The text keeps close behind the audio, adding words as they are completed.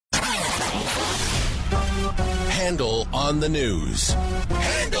Handel on the news.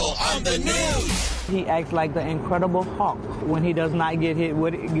 Handel on the news. He acts like the Incredible Hulk when he does not get hit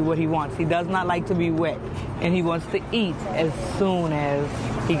with what he wants. He does not like to be wet, and he wants to eat as soon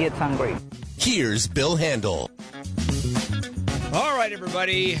as he gets hungry. Here's Bill Handel. All right,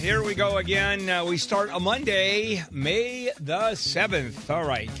 everybody, here we go again. We start a Monday, May the 7th. All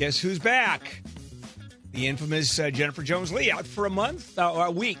right, guess who's back? The infamous Jennifer Jones-Lee, out for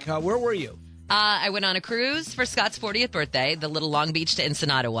a week. Where were you? I went on a cruise for Scott's 40th birthday, the little Long Beach to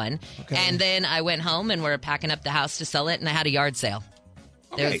Ensenada one. Okay. And then I went home and we're packing up the house to sell it, and I had a yard sale.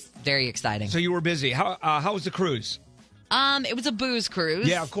 Okay. It was very exciting. So you were busy. How was the cruise? It was a booze cruise.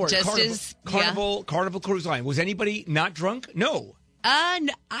 Yeah, of course. Carnival Cruise Line. Was anybody not drunk? No.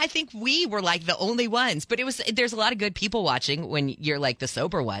 I think we were like the only ones, but there's a lot of good people watching when you're like the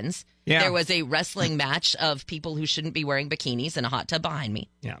sober ones. Yeah. There was a wrestling match of people who shouldn't be wearing bikinis in a hot tub behind me.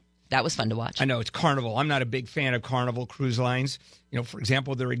 Yeah. That was fun to watch. I know, it's Carnival. I'm not a big fan of Carnival Cruise Lines. You know, for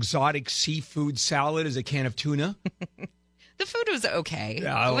example, their exotic seafood salad is a can of tuna. The food was okay.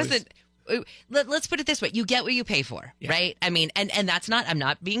 Yeah, it wasn't. Let's put it this way. You get what you pay for, right? I mean, and that's not, I'm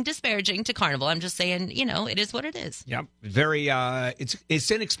not being disparaging to Carnival. I'm just saying, it is what it is. Yeah. Very, it's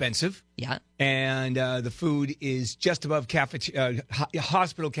inexpensive. Yeah. And the food is just above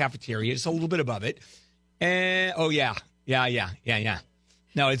hospital cafeteria. It's a little bit above it. And, yeah.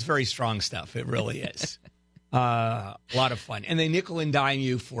 No, it's very strong stuff. It really is. A lot of fun. And they nickel and dime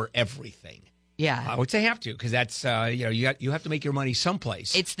you for everything. Yeah. Which they have to, because that's, you have to make your money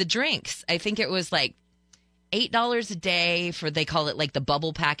someplace. It's the drinks. I think it was like $8 a day for, they call it like the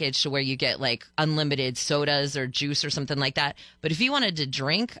bubble package, to where you get like unlimited sodas or juice or something like that. But if you wanted to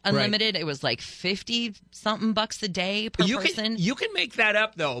drink unlimited, It was like 50-something bucks a day per person. You can make that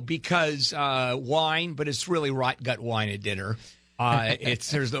up, though, because wine, but it's really rot gut wine at dinner.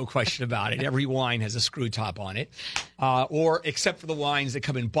 There's no question about it. Every wine has a screw top on it, or except for the wines that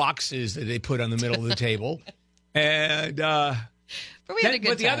come in boxes that they put on the middle of the table. And but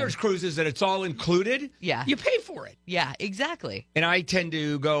the other cruises that it's all included. Yeah, you pay for it. Yeah, exactly. And I tend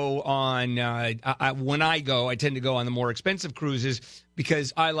to go on when I go. I tend to go on the more expensive cruises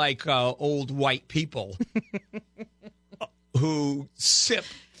because I like old white people who sip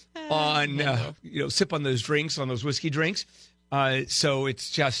on those drinks, on those whiskey drinks. So it's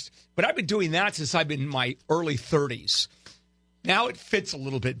just, but I've been doing that since I've been in my early 30s. Now it fits a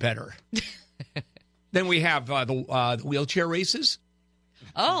little bit better. Then we have the wheelchair races.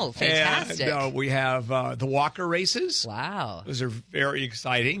 Oh, fantastic. And we have the walker races. Wow. Those are very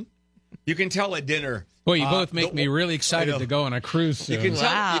exciting. You can tell at dinner. Well, you both make me really excited to go on a cruise soon. You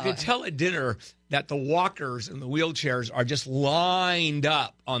can tell at dinner that the walkers and the wheelchairs are just lined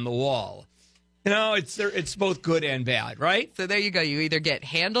up on the wall. It's both good and bad, right? So there you go. You either get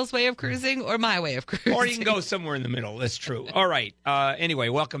Handel's way of cruising or my way of cruising. Or you can go somewhere in the middle. That's true. All right. Anyway,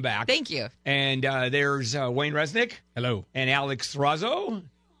 welcome back. Thank you. And there's Wayne Resnick. Hello. And Alex Thrazo.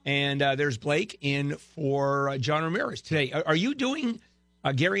 And there's Blake in for John Ramirez today. Are you doing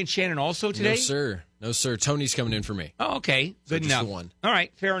Gary and Shannon also today? No, sir. Tony's coming in for me. Oh, okay. Good enough. The one. All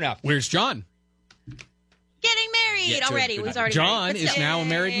right. Fair enough. Where's John? Getting married already. We've already John is now a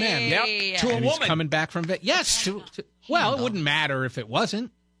married man. Yep. To a woman. He's coming back from yes. Well, it wouldn't matter if it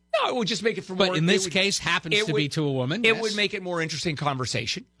wasn't. No, it would just make it for more. But in this case, happens to be to a woman. It would make it more interesting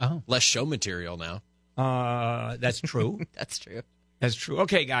conversation. Oh, less show material now. That's true. That's true. That's true.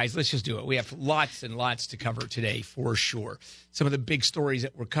 Okay, guys, let's just do it. We have lots and lots to cover today, for sure. Some of the big stories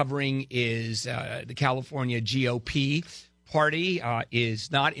that we're covering is the California GOP party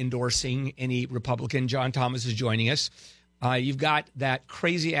is not endorsing any Republican. John Thomas is joining us. You've got that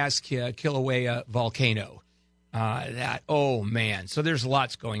crazy-ass Kilauea volcano. Oh, man. So there's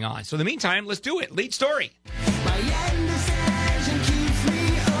lots going on. So in the meantime, let's do it. Lead story. As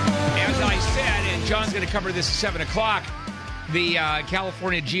I said, and John's going to cover this at 7 o'clock, the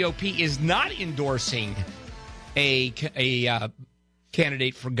California GOP is not endorsing a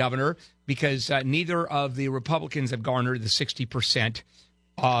candidate for governor because neither of the Republicans have garnered the 60%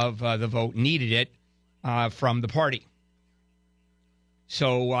 of the vote needed it from the party.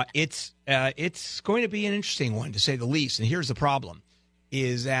 So it's going to be an interesting one, to say the least. And here's the problem,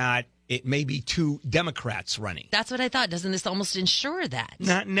 is that it may be two Democrats running. That's what I thought. Doesn't this almost ensure that?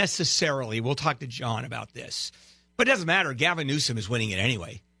 Not necessarily. We'll talk to John about this. But it doesn't matter. Gavin Newsom is winning it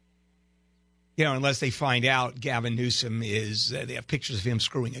anyway. Unless they find out Gavin Newsom is, they have pictures of him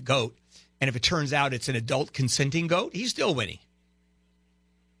screwing a goat. And if it turns out it's an adult consenting goat, he's still winning.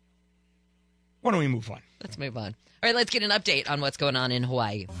 Why don't we move on? Let's move on. All right, let's get an update on what's going on in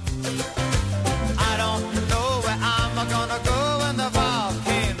Hawaii. I don't know where I'm gonna go when the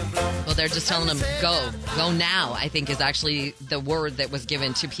volcano blows. Well, they're just telling them, go now, I think is actually the word that was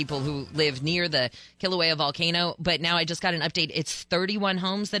given to people who live near the Kilauea volcano. But now I just got an update. It's 31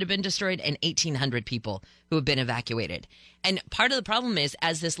 homes that have been destroyed and 1,800 people who have been evacuated. And part of the problem is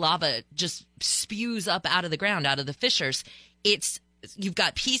as this lava just spews up out of the ground, out of the fissures, you've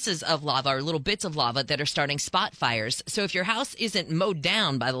got pieces of lava or little bits of lava that are starting spot fires. So if your house isn't mowed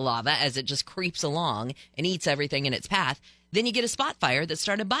down by the lava as it just creeps along and eats everything in its path, then you get a spot fire that's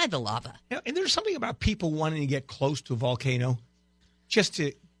started by the lava. Yeah, and there's something about people wanting to get close to a volcano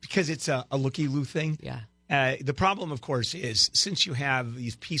because it's a looky-loo thing. Yeah. The problem, of course, is since you have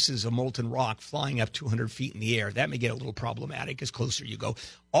these pieces of molten rock flying up 200 feet in the air, that may get a little problematic as closer you go.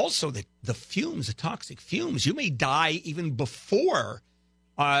 Also, the fumes, the toxic fumes, you may die even before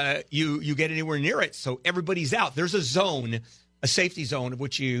you get anywhere near it. So everybody's out. There's a zone, a safety zone, of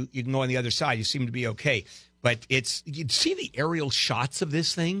which you can go on the other side. You seem to be okay. But you'd see the aerial shots of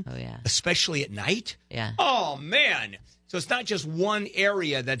this thing, oh, yeah, especially at night. Yeah. Oh, man. So it's not just one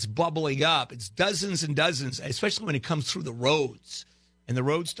area that's bubbling up. It's dozens and dozens, especially when it comes through the roads. And the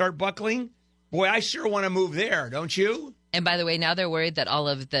roads start buckling. Boy, I sure want to move there, don't you? And by the way, now they're worried that all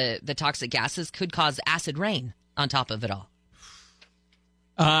of the toxic gases could cause acid rain on top of it all.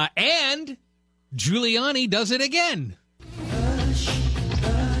 And Giuliani does it again.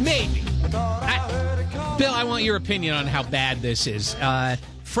 Maybe. Bill, I want your opinion on how bad this is.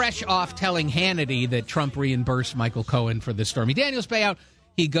 Fresh off telling Hannity that Trump reimbursed Michael Cohen for the Stormy Daniels payout,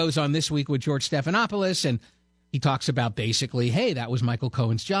 he goes on This Week with George Stephanopoulos, and he talks about basically, hey, that was Michael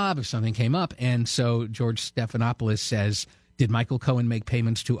Cohen's job if something came up. And so George Stephanopoulos says, did Michael Cohen make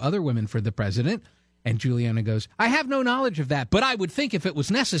payments to other women for the president? And Giuliani goes, I have no knowledge of that, but I would think if it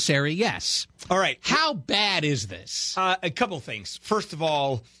was necessary, yes. All right. How bad is this? A couple things. First of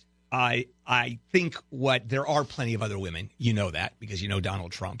all, I think there are plenty of other women. You know that because you know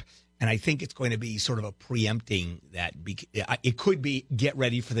Donald Trump. And I think it's going to be sort of a preempting that. It could be get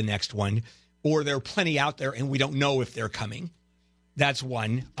ready for the next one, or there are plenty out there and we don't know if they're coming. That's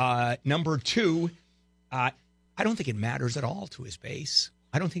one. Number two, I don't think it matters at all to his base.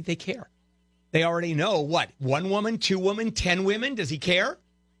 I don't think they care. They already know what? 1 woman, 2 women, 10 women? Does he care?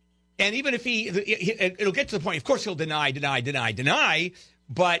 And even if it'll get to the point, of course he'll deny.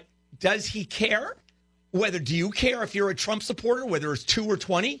 But does he care? Do you care if you're a Trump supporter, whether it's 2 or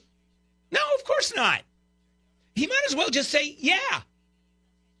 20? No, of course not. He might as well just say, yeah.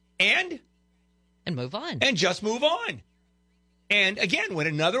 And move on. And just move on. And again, when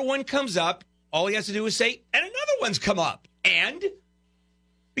another one comes up, all he has to do is say, and another one's come up. And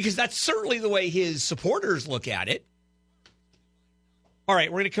because that's certainly the way his supporters look at it. All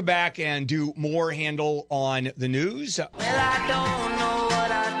right, we're going to come back and do more Handel on the news. Well, I don't know what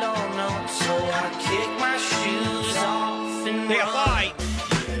I don't know, so I kick my shoes off and Take a run. flight.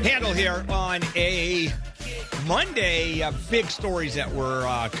 Handel here on a Monday. Big stories that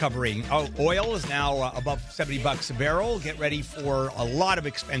we're covering. Oil is now above $70 a barrel. Get ready for a lot of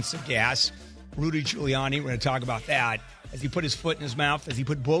expensive gas. Rudy Giuliani, we're going to talk about that. As he put his foot in his mouth, as he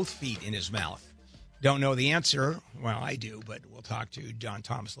put both feet in his mouth. Don't know the answer. Well, I do, but we'll talk to John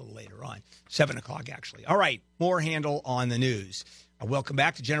Thomas a little later on. 7 o'clock, actually. All right, more Handel on the news. Welcome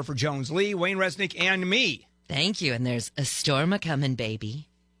back to Jennifer Jones-Lee, Wayne Resnick, and me. Thank you. And there's a storm a-coming, baby.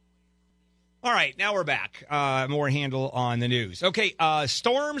 All right, now we're back. More Handel on the news. Okay,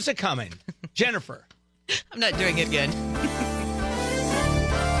 storms a-coming. Jennifer. I'm not doing it good.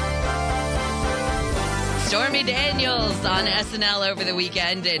 Stormy Daniels on SNL over the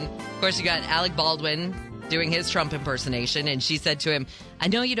weekend. And, of course, you got Alec Baldwin doing his Trump impersonation. And she said to him, I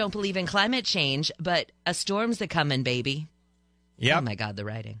know you don't believe in climate change, but a storm's a-coming, baby. Yep. Oh, my God, the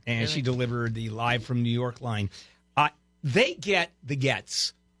writing. And Really? she delivered the Live from New York line. They get the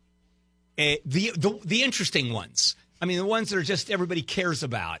gets. The interesting ones. I mean, the ones that are just everybody cares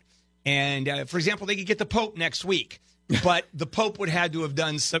about. And, for example, they could get the Pope next week. But the Pope would have to have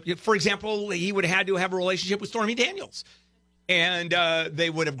done something. For example, he would have had to have a relationship with Stormy Daniels. And they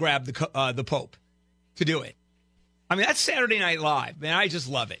would have grabbed the Pope to do it. I mean, that's Saturday Night Live. Man, I just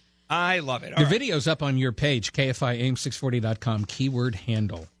love it. I love it. The video's up on your page, KFIAIM640.com, keyword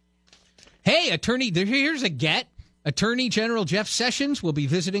Handel. Hey, here's a get. Attorney General Jeff Sessions will be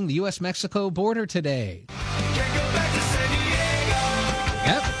visiting the U.S.-Mexico border today.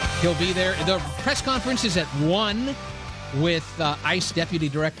 Yep, he'll be there. The press conference is at 1 with ICE Deputy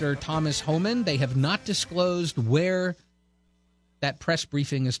Director Thomas Homan. They have not disclosed where that press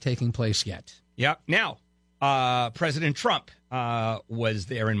briefing is taking place yet. Yep. Now, President Trump was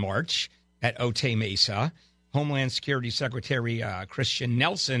there in March at Otay Mesa. Homeland Security Secretary Christian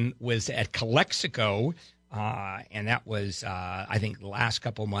Nelson was at Calexico and that was, I think, the last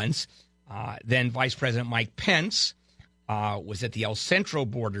couple months. Then Vice President Mike Pence was at the El Centro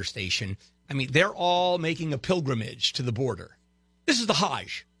border station. I mean, they're all making a pilgrimage to the border. This is the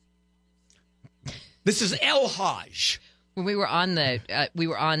Hajj. This is El Hajj. When we were on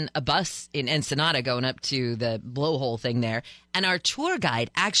a bus in Ensenada going up to the blowhole thing there, and our tour guide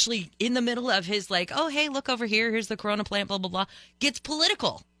actually, in the middle of his like, oh, hey, look over here, here's the Corona plant, blah, blah, blah, gets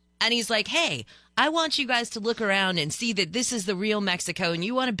political. And he's like, hey, I want you guys to look around and see that this is the real Mexico, and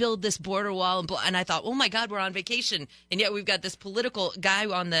you want to build this border wall. And I thought, oh, my God, we're on vacation. And yet we've got this political guy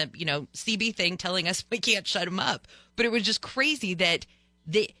on the, CB thing telling us we can't shut him up. But it was just crazy that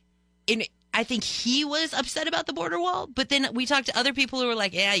I think he was upset about the border wall. But then we talked to other people who were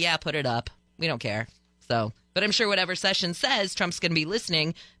like, yeah, put it up. We don't care. So, but I'm sure whatever Sessions says, Trump's going to be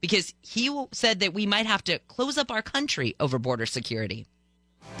listening, because he said that we might have to close up our country over border security.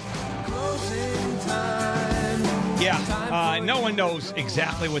 Yeah, no one knows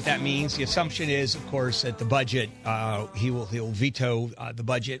exactly what that means. The assumption is, of course, that the budget, he'll veto the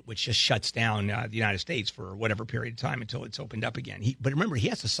budget, which just shuts down the United States for whatever period of time until it's opened up again. But remember, he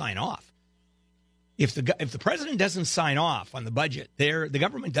has to sign off. If the president doesn't sign off on the budget, the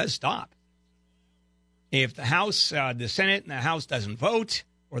government does stop. If the House, the Senate, and the House doesn't vote,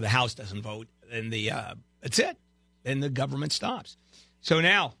 or the House doesn't vote, then that's it. Then the government stops. So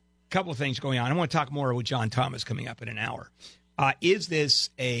now, couple of things going on. I want to talk more with John Thomas coming up in an hour. Is this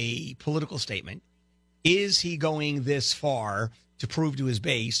a political statement? Is he going this far to prove to his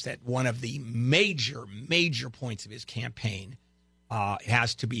base that one of the major points of his campaign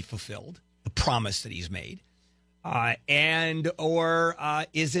has to be fulfilled, the promise that he's made? Or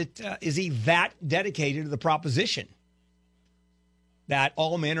is he that dedicated to the proposition that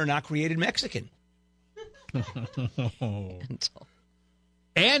all men are not created Mexican?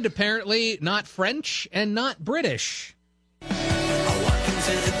 And apparently not French and not British.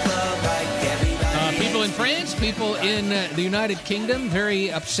 People in France, people in the United Kingdom,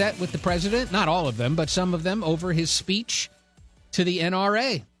 very upset with the president. Not all of them, but some of them, over his speech to the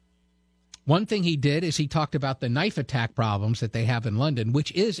NRA. One thing he did is he talked about the knife attack problems that they have in London,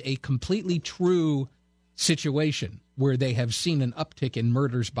 which is a completely true situation where they have seen an uptick in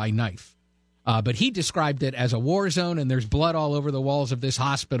murders by knife. But he described it as a war zone, and there's blood all over the walls of this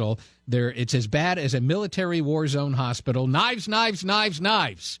hospital. It's as bad as a military war zone hospital. Knives, knives, knives,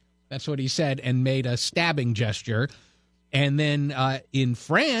 knives. That's what he said, and made a stabbing gesture. And then in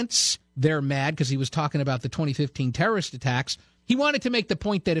France, they're mad because he was talking about the 2015 terrorist attacks. He wanted to make the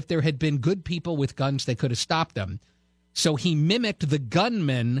point that if there had been good people with guns, they could have stopped them. So he mimicked the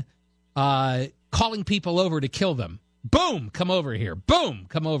gunmen calling people over to kill them. Boom, come over here. Boom,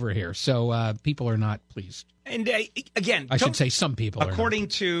 come over here. So people are not pleased. And again, I should say some people are according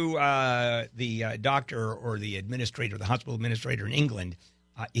to the doctor or the administrator, the hospital administrator in England,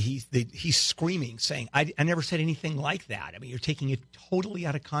 he's screaming, saying, I never said anything like that. I mean, you're taking it totally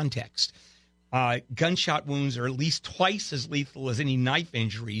out of context. Gunshot wounds are at least twice as lethal as any knife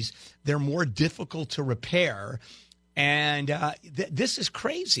injuries. They're more difficult to repair. And this is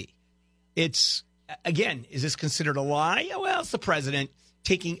crazy. It's... Again, is this considered a lie? Well, it's the president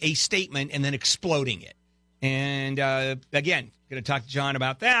taking a statement and then exploding it. And again, going to talk to John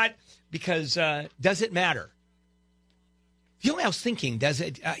about that because does it matter? The only I was thinking, does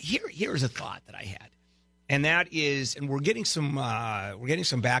it? Here's a thought that I had, and that is, and we're getting some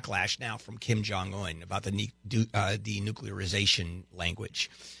backlash now from Kim Jong-un about the denuclearization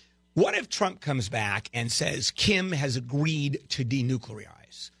language. What if Trump comes back and says Kim has agreed to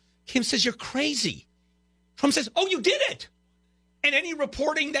denuclearize? Kim says, you're crazy. Trump says, oh, you did it. And any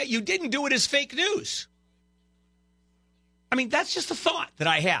reporting that you didn't do it is fake news. I mean, that's just a thought that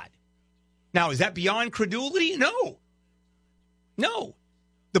I had. Now, is that beyond credulity? No.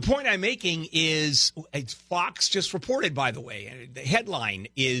 The point I'm making is, Fox just reported, by the way, and the headline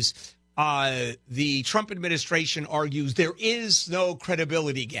is, the Trump administration argues there is no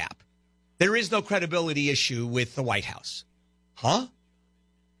credibility gap. There is no credibility issue with the White House. Huh?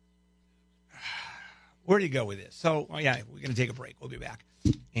 Where do you go with this? So, yeah, we're going to take a break. We'll be back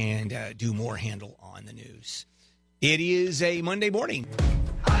and do more Handel on the news. It is a Monday morning.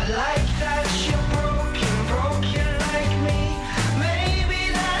 I like that you're broken like me.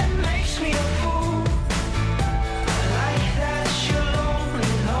 Maybe that makes me a fool. I like that you're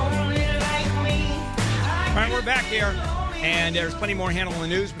lonely like me. All right, we're back here. And there's plenty more Handel in the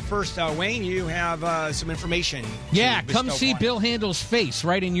news. But first, Wayne, you have some information. Yeah, come see Bill Handel's face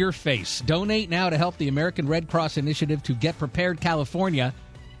right in your face. Donate now to help the American Red Cross Initiative to Get Prepared California.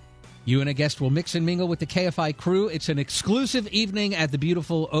 You and a guest will mix and mingle with the KFI crew. It's an exclusive evening at the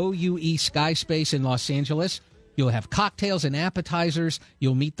beautiful OUE Sky Space in Los Angeles. You'll have cocktails and appetizers.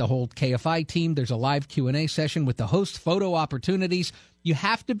 You'll meet the whole KFI team. There's a live Q&A session with the host, photo opportunities. You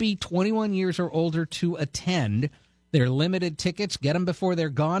have to be 21 years or older to attend. They're limited tickets. Get them before they're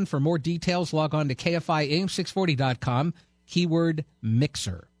gone. For more details, log on to KFIAM640.com, keyword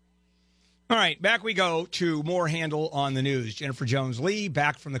mixer. All right, back we go to more Handel on the news. Jennifer Jones-Lee,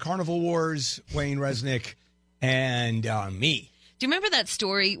 back from the Carnival Wars, Wayne Resnick, and me. Do you remember that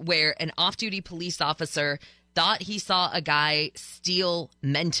story where an off-duty police officer thought he saw a guy steal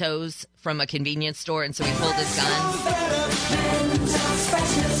Mentos from a convenience store, and so he pulled his gun?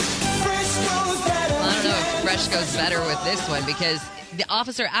 I don't know if fresh goes better with this one, because the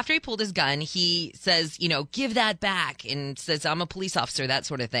officer, after he pulled his gun, he says, give that back, and says, I'm a police officer, that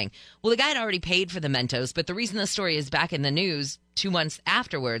sort of thing. Well, the guy had already paid for the Mentos, but the reason the story is back in the news 2 months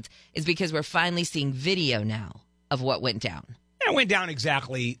afterwards is because we're finally seeing video now of what went down. It went down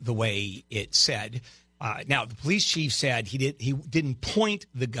exactly the way it said. Now, the police chief said he didn't point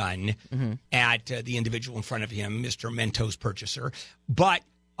the gun at the individual in front of him, Mr. Mentos purchaser, but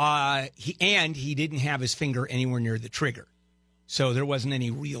he didn't have his finger anywhere near the trigger. So there wasn't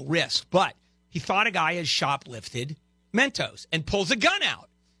any real risk. But he thought a guy had shoplifted Mentos and pulls a gun out,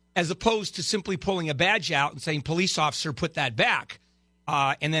 as opposed to simply pulling a badge out and saying, police officer, put that back.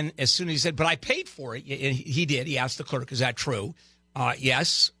 And then as soon as he said, but I paid for it, he did. He asked the clerk, is that true?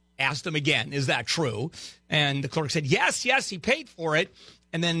 Yes. Asked him again, is that true? And the clerk said, yes, he paid for it.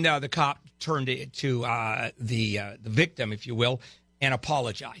 And then the cop turned it to the victim, if you will, and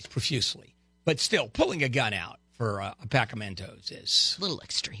apologized profusely. But still, pulling a gun out for a pack of Mentos is A little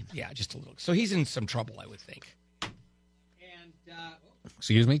extreme. Yeah, just a little. So he's in some trouble, I would think. And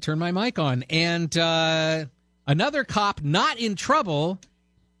excuse me, turn my mic on. And another cop not in trouble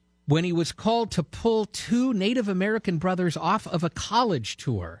when he was called to pull two Native American brothers off of a college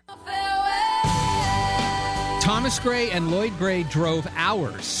tour. Thomas Gray and Lloyd Gray drove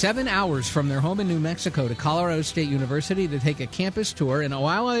 7 hours from their home in New Mexico to Colorado State University to take a campus tour. And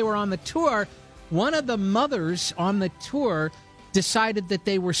while they were on the tour, one of the mothers on the tour decided that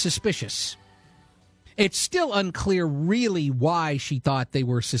they were suspicious. It's still unclear really why she thought they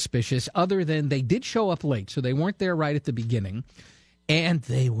were suspicious, other than they did show up late, so they weren't there right at the beginning. And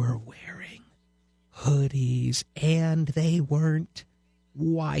they were wearing hoodies, and they weren't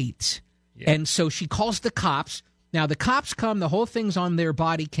white. Yeah. And so she calls the cops. Now, the cops come. The whole thing's on their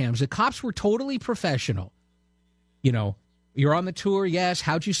body cams. The cops were totally professional. You're on the tour, yes.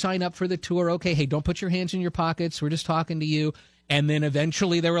 How'd you sign up for the tour? Okay, hey, don't put your hands in your pockets. We're just talking to you. And then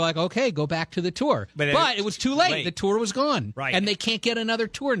eventually they were like, okay, go back to the tour. But it was too late. The tour was gone. Right. And they can't get another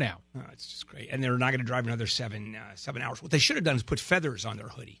tour now. Oh, it's just great. And they're not going to drive another 7 hours. What they should have done is put feathers on their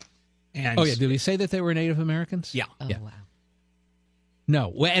hoodie. And did they say that they were Native Americans? Yeah. Oh, yeah. Wow.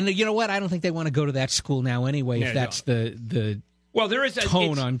 No. Well, and you know what? I don't think they want to go to that school now anyway, if that's the there is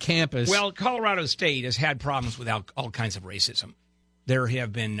tone on campus. Well, Colorado State has had problems with all kinds of racism. There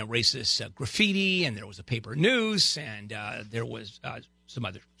have been racist graffiti, and there was a paper noose, and there was some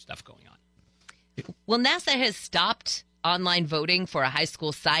other stuff going on. Well, NASA has stopped online voting for a high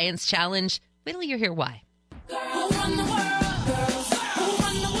school science challenge. Wait till you hear why.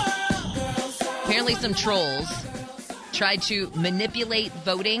 Apparently some trolls tried to manipulate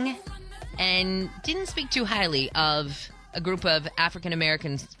voting and didn't speak too highly of a group of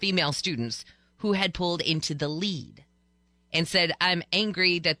African-American female students who had pulled into the lead and said, I'm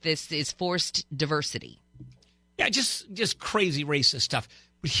angry that this is forced diversity. Yeah, just crazy racist stuff.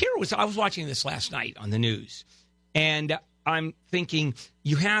 But I was watching this last night on the news, and I'm thinking,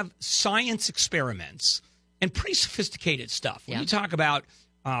 you have science experiments and pretty sophisticated stuff. When you talk about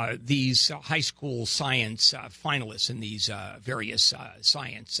these high school science finalists in these various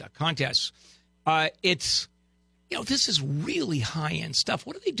science contests, it's, this is really high-end stuff.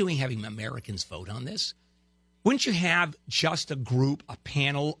 What are they doing having Americans vote on this? Wouldn't you have just a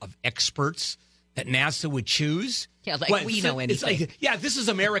panel of experts that NASA would choose? Yeah, we know anything. This is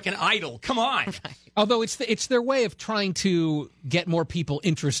American Idol. Come on. Right. Although it's their way of trying to get more people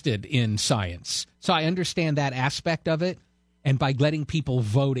interested in science. So I understand that aspect of it. And by letting people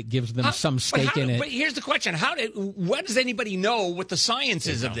vote, it gives them some stake in it. But here's the question. What does anybody know what the science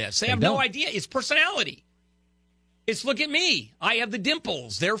is of this? They have no idea. It's personality. It's look at me. I have the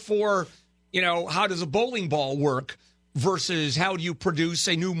dimples. Therefore, how does a bowling ball work versus how do you produce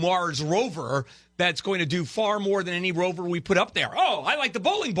a new Mars rover that's going to do far more than any rover we put up there? Oh, I like the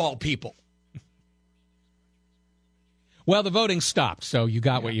bowling ball people. Well, the voting stopped, so you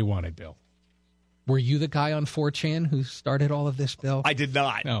got what you wanted, Bill. Were you the guy on 4chan who started all of this, Bill? I did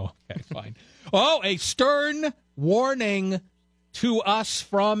not. No. Okay, fine. Oh, a stern warning to us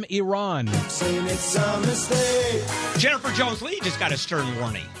from Iran. Jennifer Jones-Lee just got a stern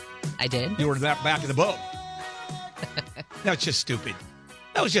warning. I did. You were that back of the boat. That's just stupid.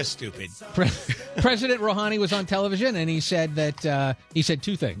 That was just stupid. President Rouhani was on television, and he said that he said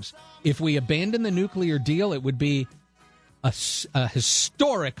two things. If we abandon the nuclear deal, it would be a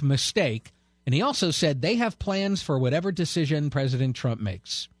historic mistake. And he also said they have plans for whatever decision President Trump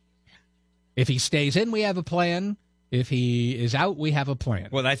makes. If he stays in, we have a plan. If he is out, we have a plan.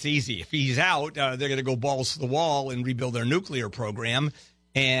 Well, that's easy. If he's out, they're going to go balls to the wall and rebuild their nuclear program.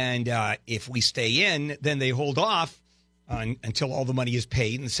 And if we stay in, then they hold off until all the money is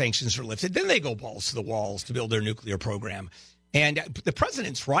paid and the sanctions are lifted. Then they go balls to the walls to build their nuclear program. And the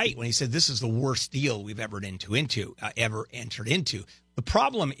president's right when he said this is the worst deal we've ever entered into. The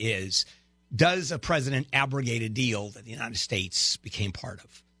problem is, does a president abrogate a deal that the United States became part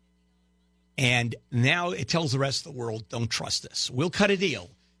of? And now it tells the rest of the world, don't trust us. We'll cut a deal,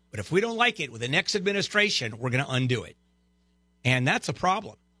 but if we don't like it with the next administration, we're going to undo it. And that's a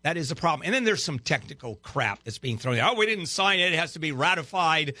problem. That is a problem. And then there's some technical crap that's being thrown out. Oh, we didn't sign it. It has to be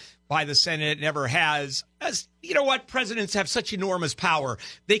ratified by the Senate. It never has. As you know what? Presidents have such enormous power.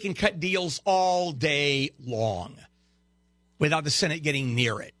 They can cut deals all day long without the Senate getting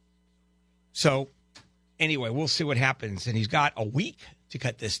near it. So anyway, we'll see what happens. And he's got a week to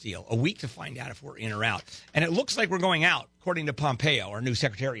cut this deal, a week to find out if we're in or out. And it looks like we're going out, according to Pompeo, our new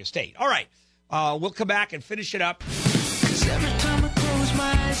Secretary of State. All right. We'll come back and finish it up. Every time I close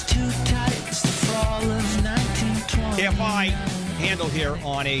my eyes too tight, it's the fall of 1920. AFI Handel here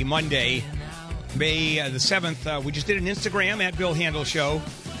on a Monday, May the 7th. We just did an Instagram at Bill Handel Show,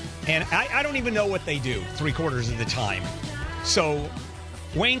 and I don't even know what they do 3/4 of the time. So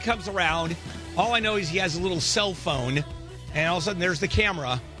Wayne comes around. All I know is he has a little cell phone, and all of a sudden there's the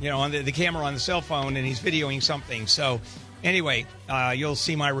camera, on the camera on the cell phone, and he's videoing something. So anyway, you'll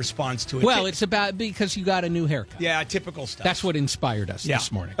see my response to it. Well, it's about because you got a new haircut. Yeah, typical stuff. That's what inspired us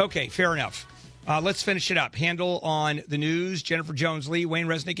this morning. Okay, fair enough. Let's finish it up. Handel on the news, Jennifer Jones-Lee, Wayne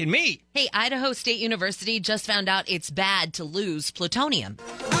Resnick, and me. Hey, Idaho State University just found out it's bad to lose plutonium.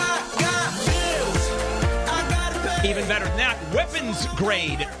 Even better than that,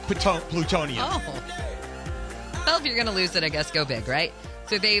 weapons-grade plutonium. Oh. Well, if you're going to lose it, I guess go big, right?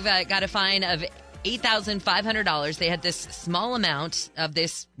 So they've got a fine of $8,500. They had this small amount of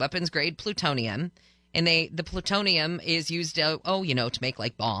this weapons-grade plutonium, and the plutonium is used, to make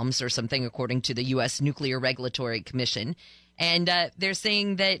like bombs or something, according to the U.S. Nuclear Regulatory Commission. And they're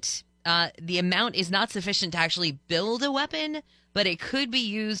saying that the amount is not sufficient to actually build a weapon, but it could be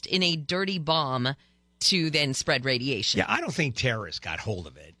used in a dirty bomb to then spread radiation. Yeah, I don't think terrorists got hold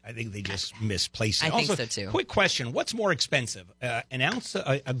of it. I think they just misplaced it. I think so, too. Quick question. What's more expensive, an ounce,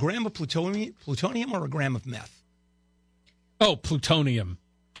 a gram of plutonium or a gram of meth? Oh, plutonium,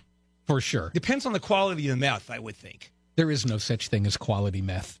 for sure. Depends on the quality of the meth, I would think. There is no such thing as quality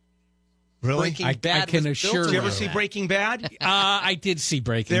meth. Really? Breaking Bad I can was built assure Did you you. ever see Breaking Bad? I did see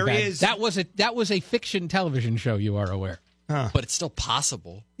Breaking There Bad. is- That was a fiction television show, you are aware. But it's still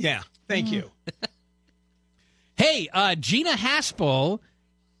possible. Yeah, thank you. Hey, Gina Haspel,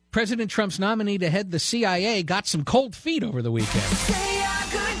 President Trump's nominee to head the CIA, got some cold feet over the weekend.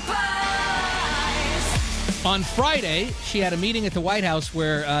 On Friday, she had a meeting at the White House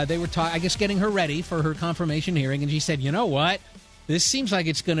where they were, getting her ready for her confirmation hearing, and she said, you know what? This seems like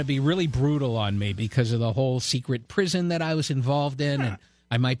it's going to be really brutal on me because of the whole secret prison that I was involved in, and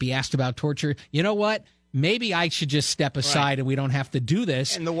I might be asked about torture. You know what? Maybe I should just step aside and we don't have to do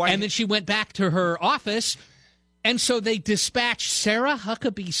this. And then she went back to her office. And so they dispatched Sarah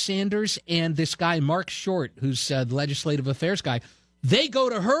Huckabee Sanders and this guy, Mark Short, who's the legislative affairs guy. They go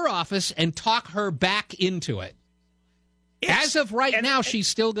to her office and talk her back into it. As of right now, she's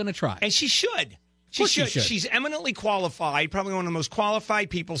still going to try. And she should. She should. She's eminently qualified, probably one of the most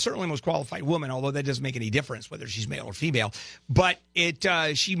qualified people, certainly the most qualified woman, although that doesn't make any difference whether she's male or female. But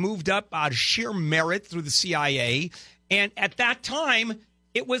she moved up out of sheer merit through the CIA. And at that time,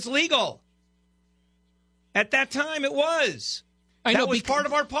 it was legal. At that time, it was. That was part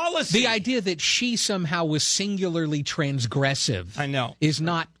of our policy. The idea that she somehow was singularly transgressive is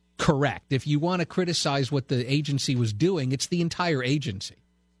not correct. If you want to criticize what the agency was doing, it's the entire agency.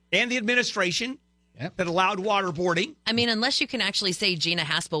 And the administration that allowed waterboarding. I mean, unless you can actually say Gina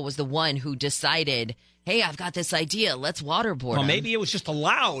Haspel was the one who decided, hey, I've got this idea, let's waterboard Well, them. maybe it was just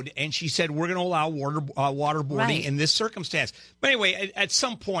allowed, and she said, we're going to allow waterboarding in this circumstance. But anyway, at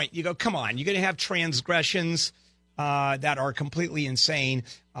some point, you go, come on, you're going to have transgressions. that are completely insane.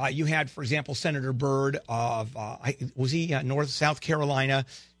 You had, for example, Senator Byrd of, was he South Carolina?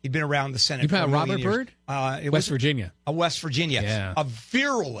 He'd been around the Senate. You for about a million Robert years. Byrd? West Virginia. West Virginia. Yeah. A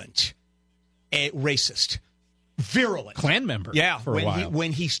virulent racist. Virulent. Klan member. Yeah. For a while.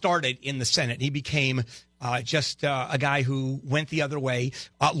 When he started in the Senate, he became just a guy who went the other way.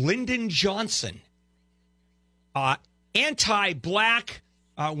 Lyndon Johnson, anti-black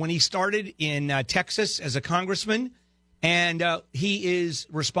when he started in Texas as a congressman. And he is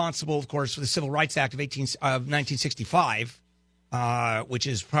responsible, of course, for the Civil Rights Act of 1965, which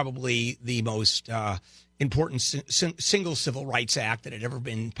is probably the most important single civil rights act that had ever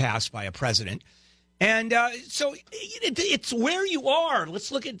been passed by a president. And so it's where you are.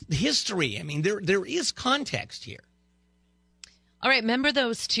 Let's look at history. I mean, there is context here. All right, remember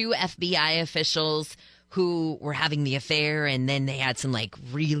those two FBI officials who were having the affair, and then they had some like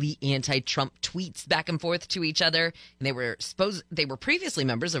really anti-Trump tweets back and forth to each other, and they were previously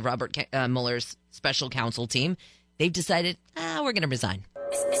members of Robert Mueller's special counsel team. They've decided, we're going to resign.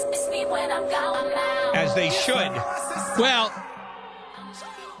 As they should. Well,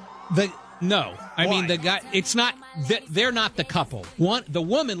 no. I Why? mean, the guy, it's not, they're not the couple. The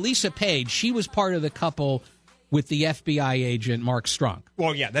woman, Lisa Page, she was part of the couple with the FBI agent, Mark Strunk.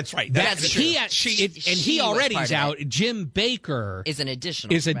 Well, yeah, that's right. That's true. He already's out. Jim Baker is an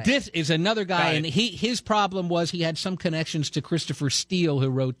additional. Is another guy, Right. and his problem was he had some connections to Christopher Steele, who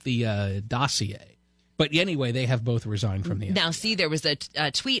wrote the dossier. But anyway, they have both resigned from the FBI. Now, see, there was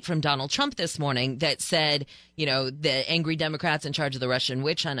a tweet from Donald Trump this morning that said, the angry Democrats in charge of the Russian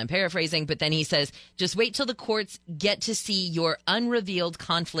witch hunt. I'm paraphrasing, but then he says, just wait till the courts get to see your unrevealed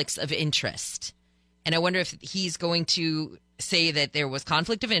conflicts of interest. And I wonder if he's going to say that there was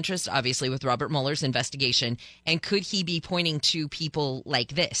conflict of interest, obviously, with Robert Mueller's investigation. And could he be pointing to people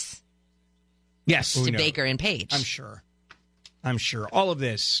like this? Yes. To Baker and Page. I'm sure. All of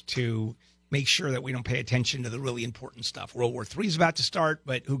this to make sure that we don't pay attention to the really important stuff. World War III is about to start,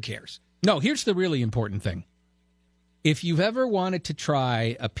 but who cares? No, here's the really important thing. If you've ever wanted to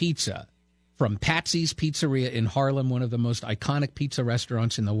try a pizza from Patsy's Pizzeria in Harlem, one of the most iconic pizza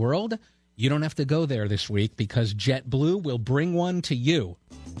restaurants in the world, you don't have to go there this week because JetBlue will bring one to you.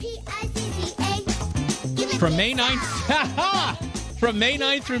 From May 9th, from May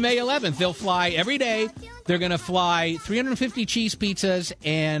 9th through May 11th, they'll fly every day. They're going to fly 350 cheese pizzas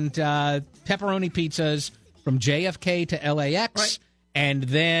and pepperoni pizzas from JFK to LAX. Right. And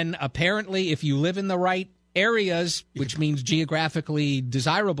then apparently, if you live in the right areas, which means geographically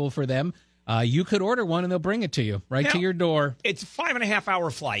desirable for them, you could order one and they'll bring it to you right to your door. It's a 5.5-hour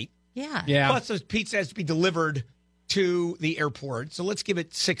flight. Yeah. Plus, the pizza has to be delivered to the airport. So let's give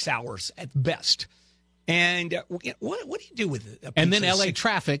it 6 hours at best. And what do you do with it? And then LA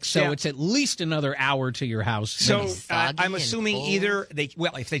traffic, so it's at least another hour to your house. So Soggy I'm and assuming full. either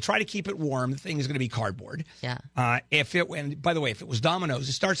if they try to keep it warm, the thing is going to be cardboard. Yeah. And by the way, if it was Domino's,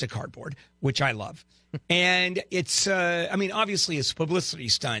 it starts at cardboard, which I love. And it's, obviously it's a publicity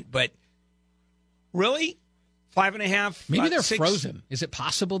stunt, but really? 5.5? Maybe they're 6? frozen. Is it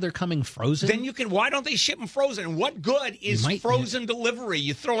possible they're coming frozen? Then why don't they ship them frozen? What good is frozen delivery?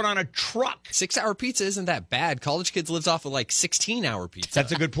 You throw it on a truck. 6-hour pizza isn't that bad. College kids lives off of like 16-hour pizza.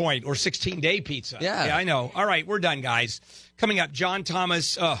 That's a good point. Or 16-day pizza. Yeah, I know. All right, we're done, guys. Coming up, John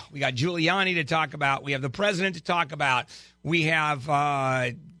Thomas. We got Giuliani to talk about. We have the president to talk about. We have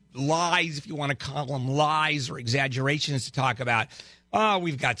lies, if you want to call them lies or exaggerations, to talk about.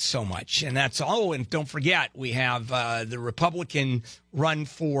 We've got so much, and that's all. And don't forget, we have the Republican run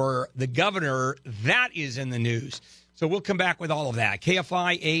for the governor. That is in the news. So we'll come back with all of that.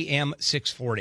 KFI AM 640.